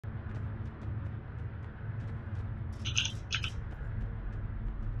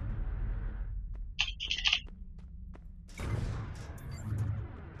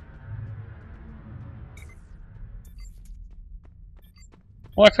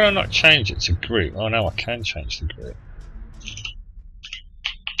Why can I not change it to group? Oh no, I can change the group.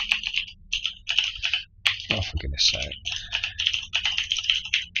 Oh, for goodness sake.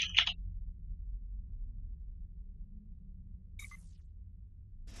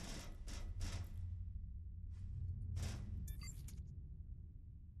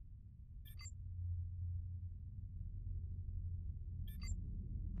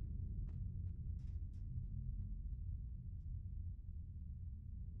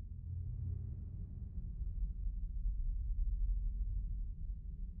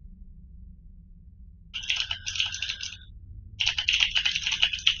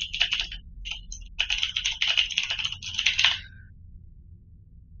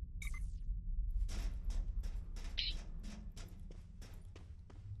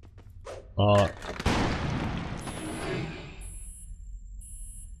 Alright.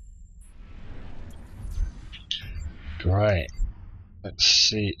 Great. Let's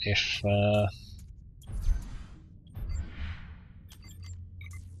see if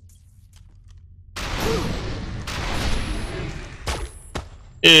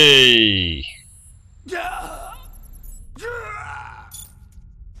Hey!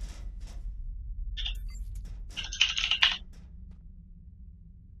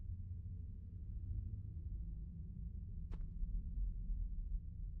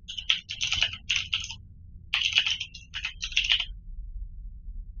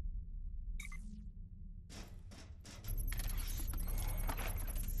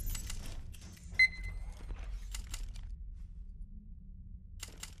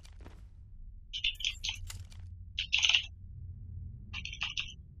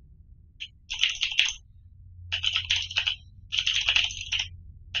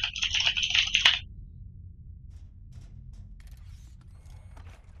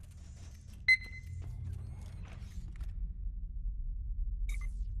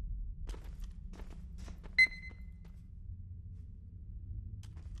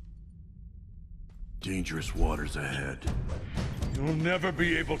 Dangerous waters ahead. You'll never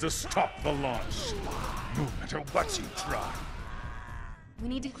be able to stop the launch, no matter what you try. We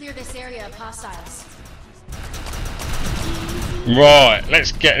need to clear this area of hostiles. right,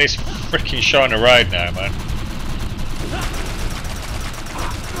 let's get this freaking show on the road now, man.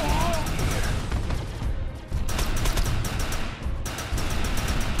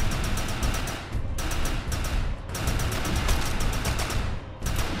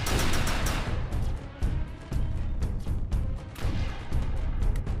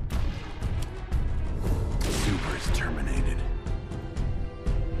 Super's terminated.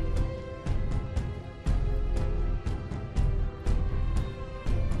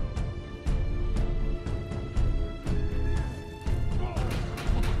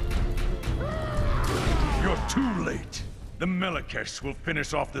 You're too late. The Melekesh will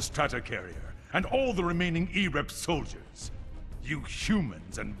finish off the Stratocarrier and all the remaining E-Rep soldiers. You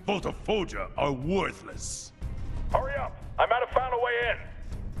humans and Voltafoja are worthless. Hurry up! I might have found a way in.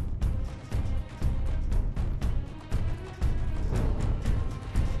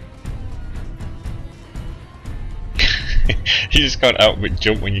 You just can't help but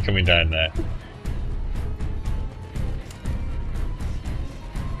jump when you're coming down there.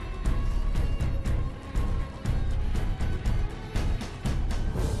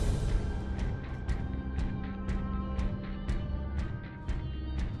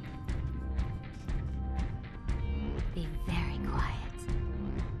 Be very quiet.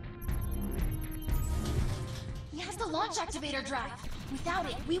 He has the launch activator drive. Without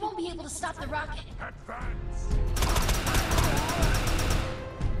it, we won't be able to stop the rocket. Advance!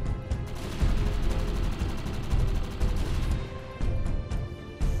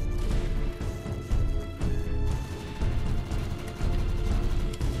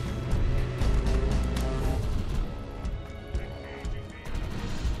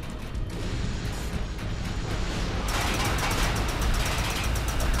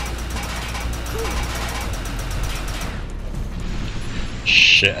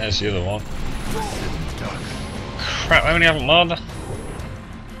 Shit, there's the other one. Crap, how many have them on?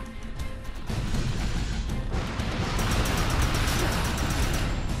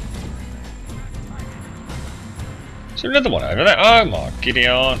 Is there another one over there? Oh my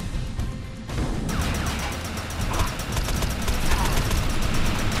Gideon.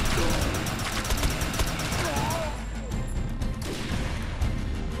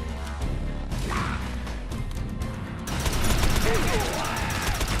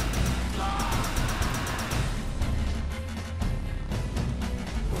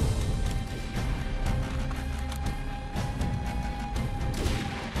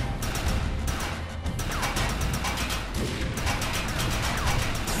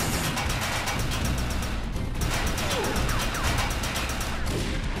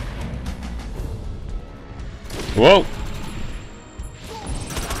 Whoa!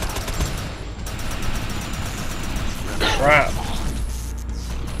 Crap!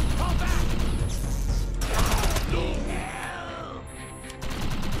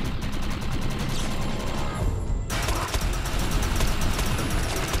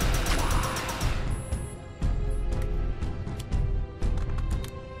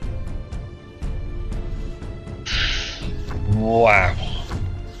 Wow!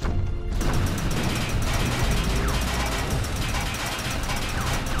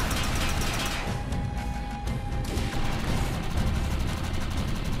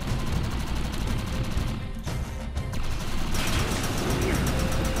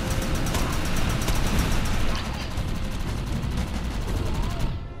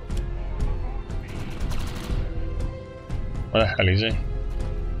 Where the hell is he?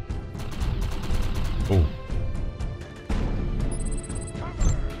 Oh.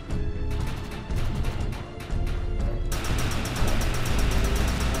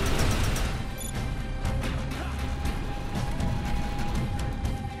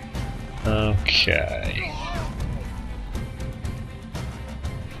 Okay.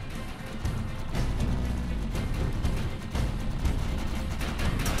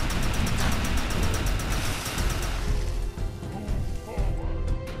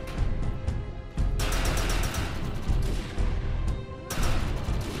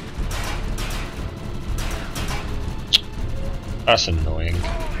 That's annoying.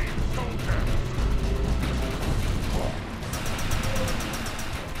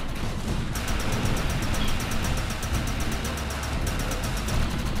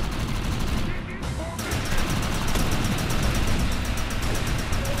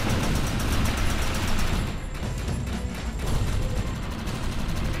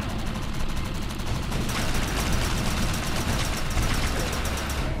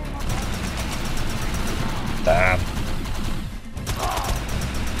 Damn.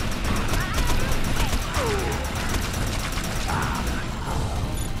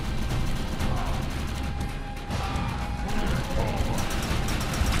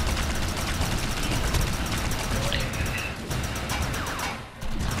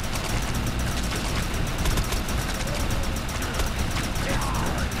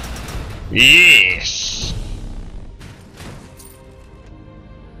 Yes!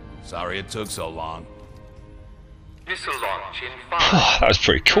 Sorry it took so long. Missile launch in 5. That was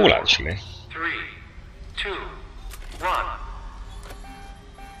pretty cool, actually. 3, 2, 1.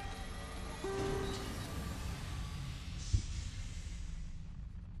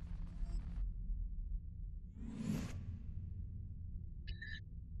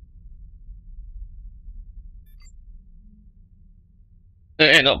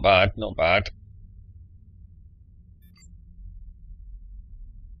 Not bad, not bad.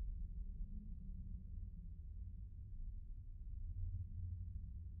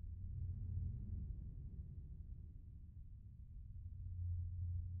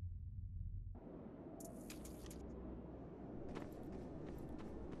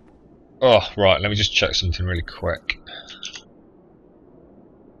 Oh, right, let me just check something really quick.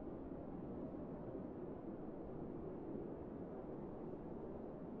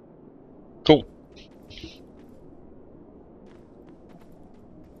 Cool.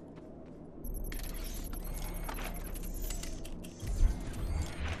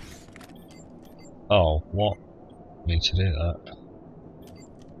 Oh, what? Need to do that.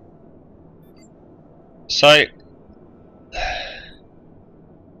 So,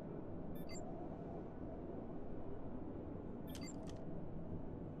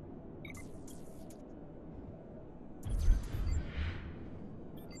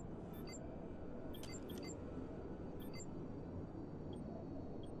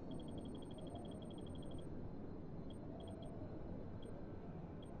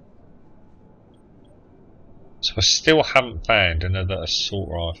 so I still haven't found another assault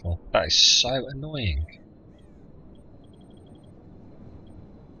rifle. That is so annoying.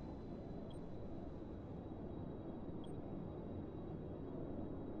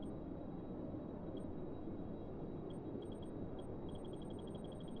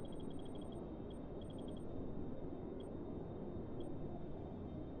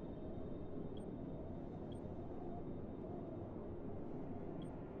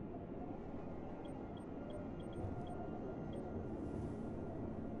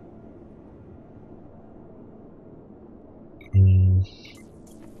 Hmm.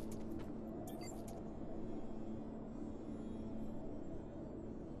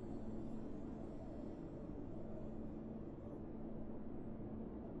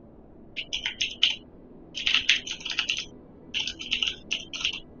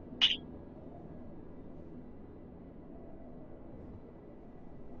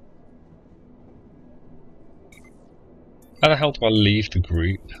 How the hell do I leave the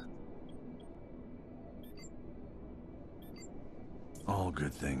group? All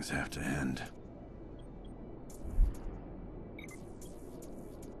good things have to end.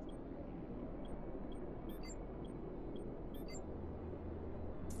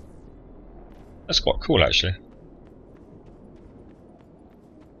 That's quite cool, actually.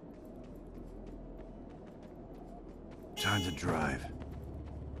 Time to drive.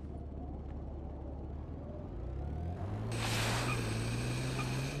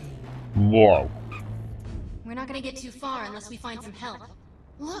 Whoa. We're not gonna get too far unless we find some help.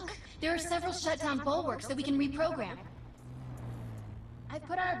 Look, there are several shutdown bulwarks that we can reprogram. I've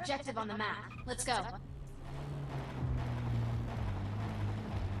put our objective on the map. Let's go.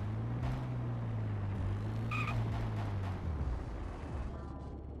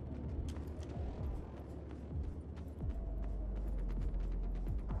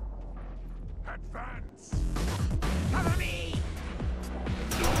 Advance! Cover me!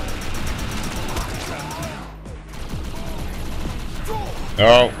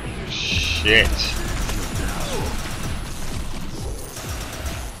 Oh, shit.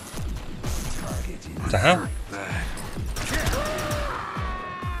 What the hell?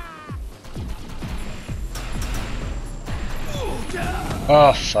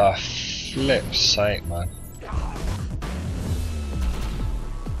 Oh, for flip's sake, man.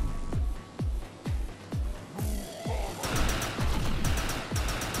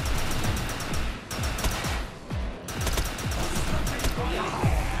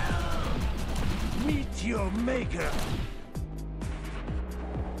 Meet your maker!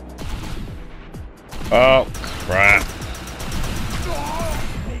 Oh, crap.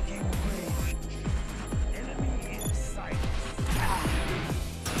 Making range. Enemy in sight.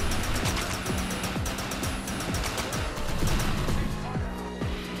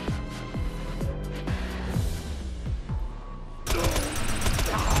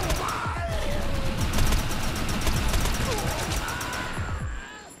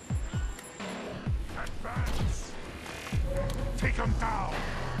 Advance! Take him down!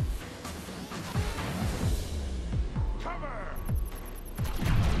 Cover!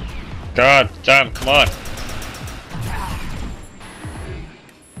 God damn, come on.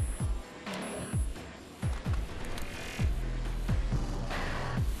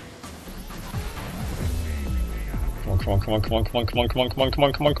 Come on, come on, come on, come on, come on, come on, come on, come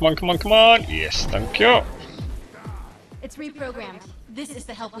on, come on, come on, come on, come on. Yes, thank you. It's reprogrammed. This is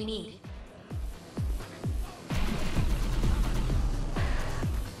the help we need.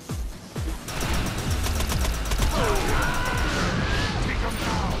 Take him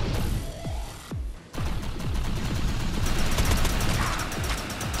down!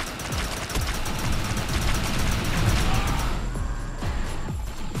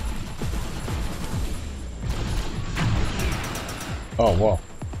 Oh, wow.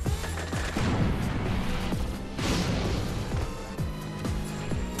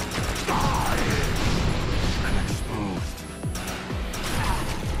 I'm exposed.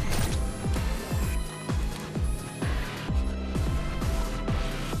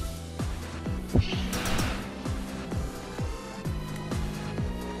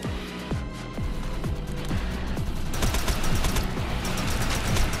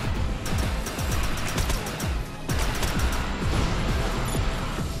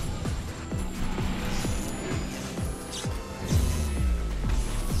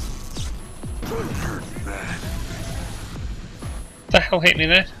 Hurt bad. What the hell hit me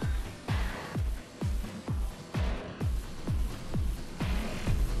there?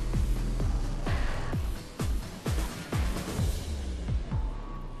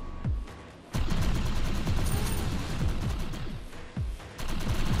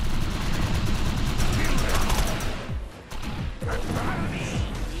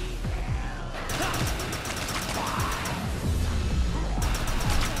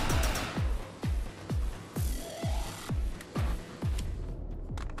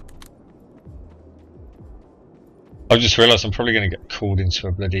 I just realised I'm probably going to get called into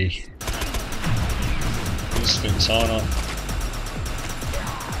a bloody instance, aren't I?